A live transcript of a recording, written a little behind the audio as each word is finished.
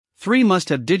3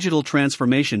 must-have digital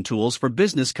transformation tools for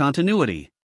business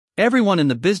continuity. Everyone in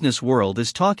the business world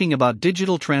is talking about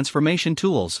digital transformation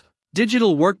tools,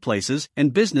 digital workplaces,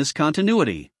 and business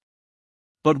continuity.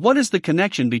 But what is the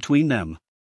connection between them?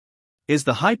 Is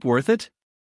the hype worth it?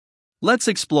 Let's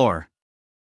explore.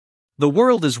 The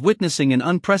world is witnessing an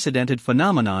unprecedented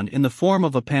phenomenon in the form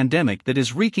of a pandemic that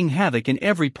is wreaking havoc in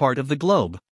every part of the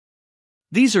globe.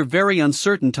 These are very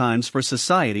uncertain times for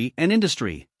society and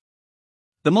industry.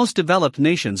 The most developed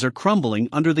nations are crumbling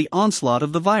under the onslaught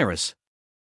of the virus.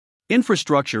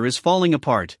 Infrastructure is falling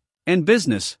apart, and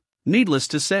business, needless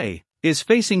to say, is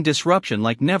facing disruption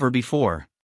like never before.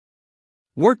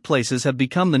 Workplaces have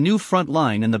become the new front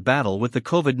line in the battle with the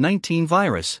COVID-19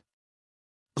 virus.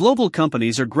 Global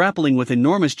companies are grappling with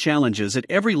enormous challenges at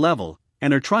every level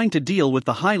and are trying to deal with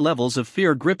the high levels of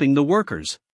fear gripping the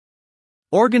workers.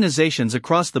 Organizations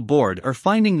across the board are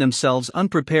finding themselves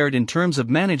unprepared in terms of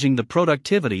managing the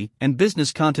productivity and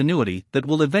business continuity that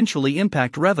will eventually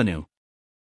impact revenue.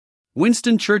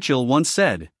 Winston Churchill once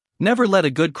said, "Never let a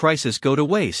good crisis go to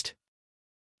waste."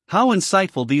 How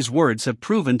insightful these words have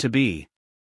proven to be.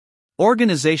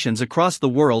 Organizations across the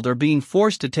world are being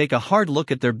forced to take a hard look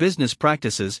at their business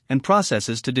practices and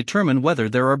processes to determine whether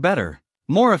there are better,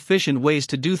 more efficient ways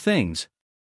to do things.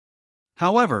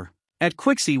 However, at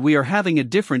Quixi we are having a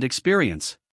different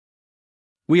experience.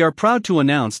 We are proud to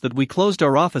announce that we closed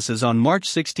our offices on March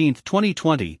 16,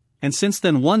 2020, and since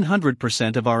then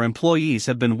 100% of our employees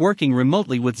have been working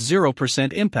remotely with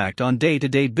 0% impact on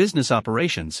day-to-day business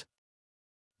operations.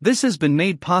 This has been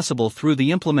made possible through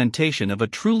the implementation of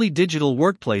a truly digital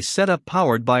workplace setup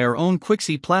powered by our own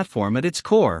Quixi platform at its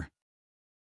core.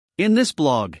 In this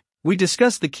blog, we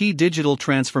discuss the key digital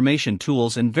transformation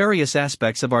tools and various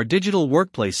aspects of our digital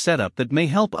workplace setup that may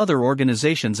help other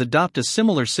organizations adopt a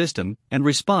similar system and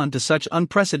respond to such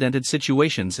unprecedented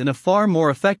situations in a far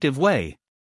more effective way.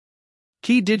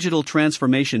 Key digital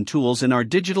transformation tools in our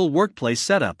digital workplace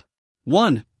setup.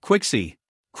 1. Quixi.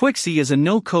 Quixi is a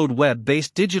no-code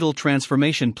web-based digital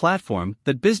transformation platform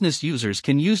that business users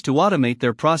can use to automate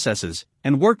their processes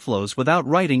and workflows without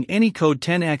writing any code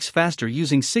 10x faster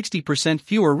using 60%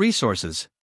 fewer resources.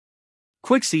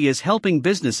 Quixi is helping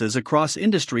businesses across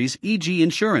industries, e.g.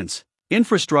 insurance,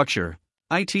 infrastructure,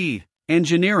 IT,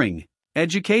 engineering,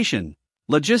 education,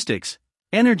 logistics,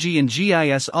 energy and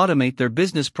GIS automate their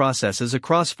business processes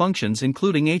across functions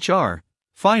including HR,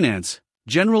 finance,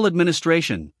 general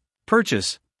administration,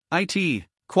 purchase, IT,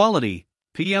 quality,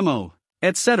 PMO,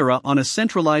 etc. on a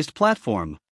centralized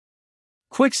platform.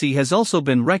 Quixi has also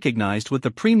been recognized with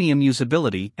the Premium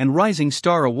Usability and Rising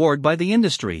Star Award by the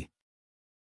industry.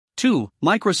 2.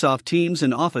 Microsoft Teams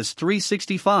and Office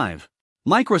 365.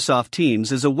 Microsoft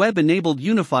Teams is a web-enabled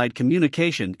unified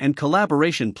communication and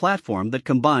collaboration platform that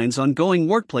combines ongoing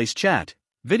workplace chat,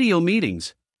 video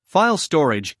meetings, file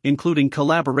storage, including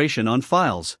collaboration on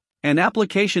files, and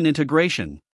application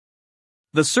integration.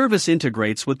 The service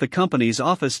integrates with the company's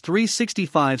Office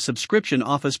 365 subscription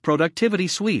Office productivity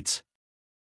suites.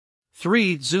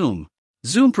 3. Zoom.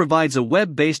 Zoom provides a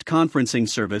web-based conferencing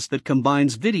service that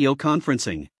combines video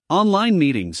conferencing, online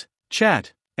meetings,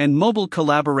 chat, and mobile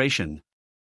collaboration.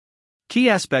 Key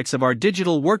aspects of our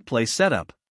digital workplace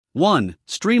setup. 1.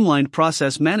 Streamlined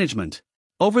process management.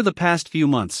 Over the past few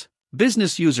months,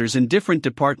 business users in different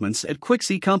departments at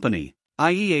Quixi Company,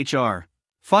 i.e. HR,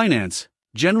 finance,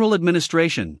 general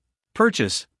administration,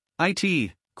 purchase,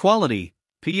 IT, quality,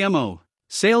 PMO,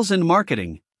 sales and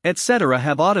marketing, etc.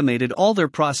 have automated all their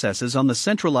processes on the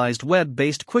centralized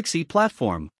web-based Quixi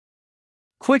platform.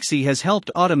 Quixi has helped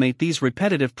automate these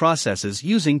repetitive processes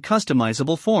using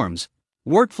customizable forms,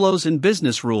 workflows and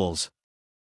business rules.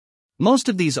 Most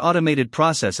of these automated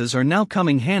processes are now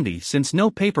coming handy since no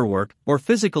paperwork or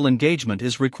physical engagement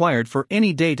is required for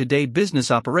any day-to-day business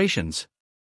operations.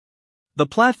 The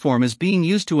platform is being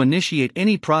used to initiate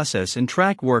any process and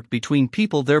track work between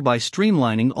people, thereby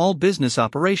streamlining all business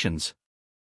operations.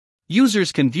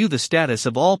 Users can view the status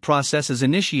of all processes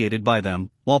initiated by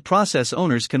them, while process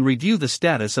owners can review the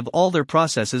status of all their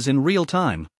processes in real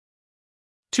time.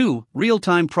 2.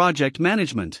 Real-time project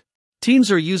management.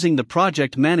 Teams are using the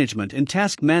project management and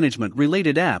task management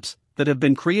related apps that have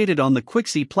been created on the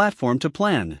Quixi platform to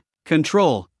plan,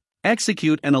 control,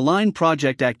 execute and align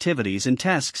project activities and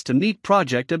tasks to meet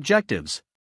project objectives.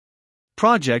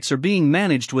 Projects are being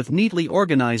managed with neatly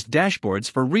organized dashboards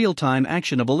for real-time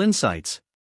actionable insights.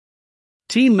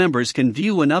 Team members can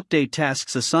view and update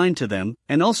tasks assigned to them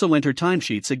and also enter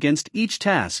timesheets against each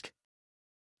task.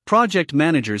 Project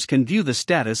managers can view the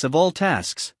status of all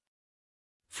tasks.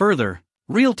 Further,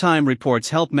 Real-time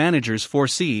reports help managers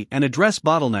foresee and address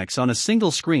bottlenecks on a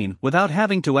single screen without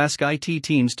having to ask IT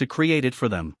teams to create it for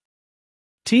them.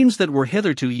 Teams that were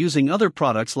hitherto using other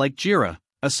products like Jira,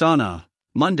 Asana,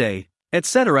 Monday,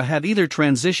 etc. have either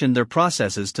transitioned their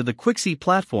processes to the Quixy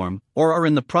platform or are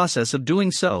in the process of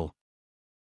doing so.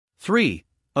 3.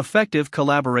 Effective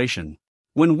collaboration.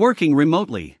 When working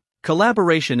remotely,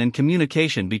 collaboration and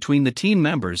communication between the team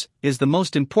members is the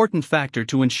most important factor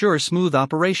to ensure smooth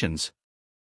operations.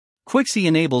 Quixy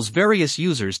enables various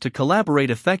users to collaborate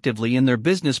effectively in their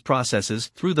business processes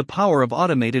through the power of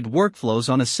automated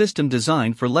workflows on a system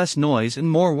designed for less noise and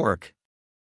more work.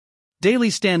 Daily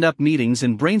stand-up meetings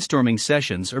and brainstorming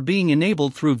sessions are being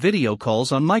enabled through video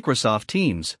calls on Microsoft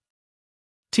Teams.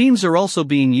 Teams are also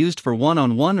being used for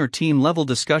one-on-one or team-level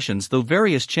discussions through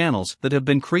various channels that have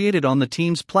been created on the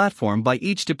Teams platform by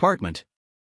each department.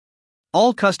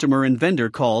 All customer and vendor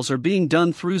calls are being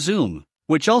done through Zoom,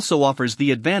 which also offers the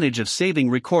advantage of saving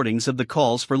recordings of the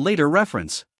calls for later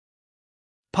reference.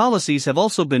 Policies have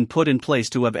also been put in place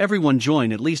to have everyone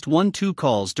join at least 1-2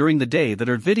 calls during the day that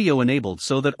are video-enabled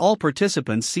so that all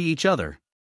participants see each other.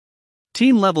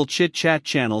 Team-level chit-chat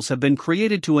channels have been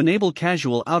created to enable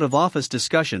casual out-of-office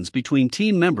discussions between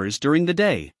team members during the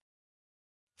day.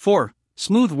 4.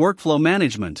 Smooth workflow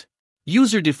management.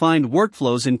 User-defined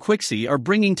workflows in Quixy are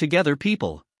bringing together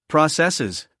people,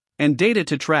 processes, and data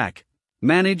to track,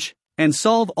 manage, and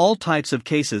solve all types of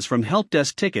cases from help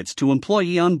desk tickets to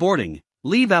employee onboarding,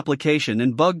 leave application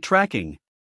and bug tracking.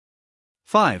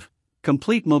 5.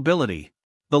 Complete mobility.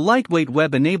 The lightweight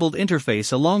web-enabled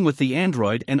interface along with the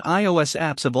Android and iOS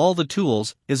apps of all the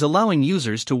tools is allowing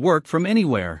users to work from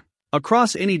anywhere,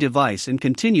 across any device and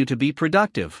continue to be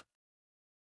productive.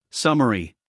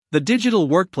 Summary. The digital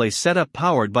workplace setup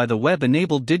powered by the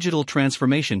web-enabled digital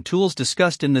transformation tools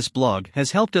discussed in this blog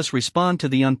has helped us respond to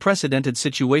the unprecedented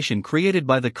situation created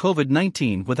by the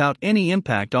COVID-19 without any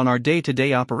impact on our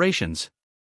day-to-day operations.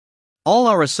 All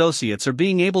our associates are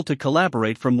being able to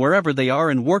collaborate from wherever they are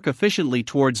and work efficiently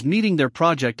towards meeting their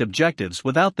project objectives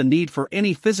without the need for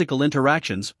any physical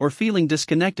interactions or feeling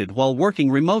disconnected while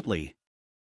working remotely.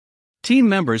 Team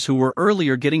members who were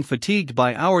earlier getting fatigued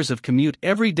by hours of commute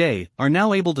every day are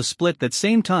now able to split that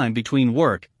same time between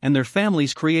work and their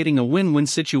families, creating a win-win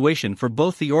situation for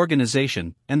both the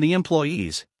organization and the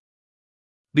employees.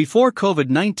 Before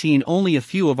COVID-19, only a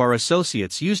few of our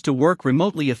associates used to work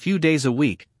remotely a few days a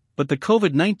week, but the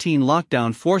COVID-19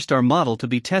 lockdown forced our model to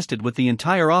be tested with the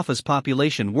entire office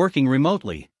population working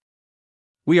remotely.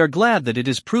 We are glad that it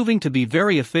is proving to be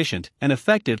very efficient and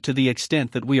effective to the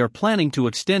extent that we are planning to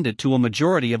extend it to a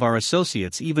majority of our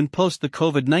associates even post the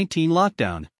COVID-19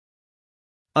 lockdown.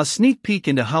 A sneak peek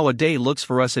into how a day looks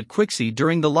for us at Quixy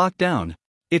during the lockdown.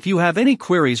 If you have any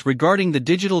queries regarding the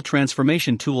digital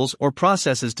transformation tools or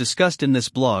processes discussed in this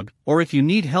blog, or if you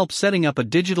need help setting up a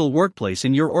digital workplace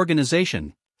in your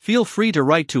organization, feel free to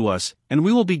write to us, and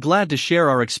we will be glad to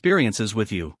share our experiences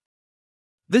with you.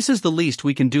 This is the least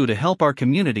we can do to help our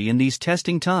community in these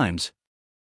testing times.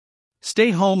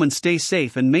 Stay home and stay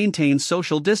safe and maintain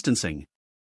social distancing.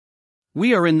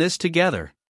 We are in this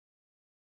together.